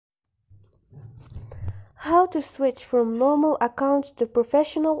How to switch from normal account to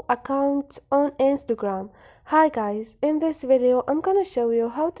professional account on Instagram. Hi guys, in this video I'm gonna show you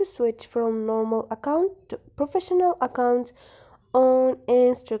how to switch from normal account to professional account on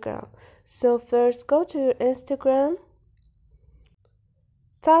Instagram. So first go to your Instagram,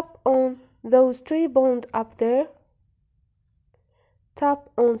 tap on those three buttons up there,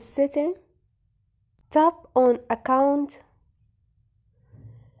 tap on setting, tap on account.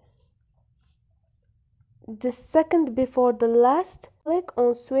 The second before the last, click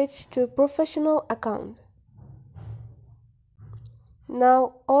on switch to professional account.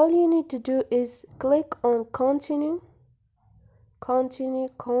 Now all you need to do is click on continue, continue,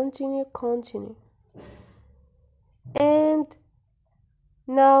 continue, continue. And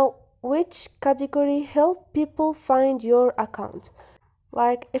now which category help people find your account?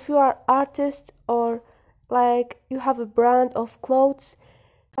 Like if you are artist or like you have a brand of clothes,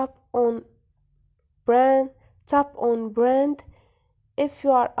 tap on brand, tap on brand. If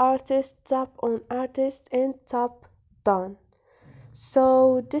you are artist, tap on artist and tap done.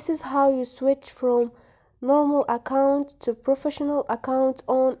 So this is how you switch from normal account to professional account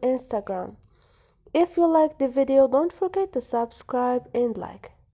on Instagram. If you like the video, don't forget to subscribe and like.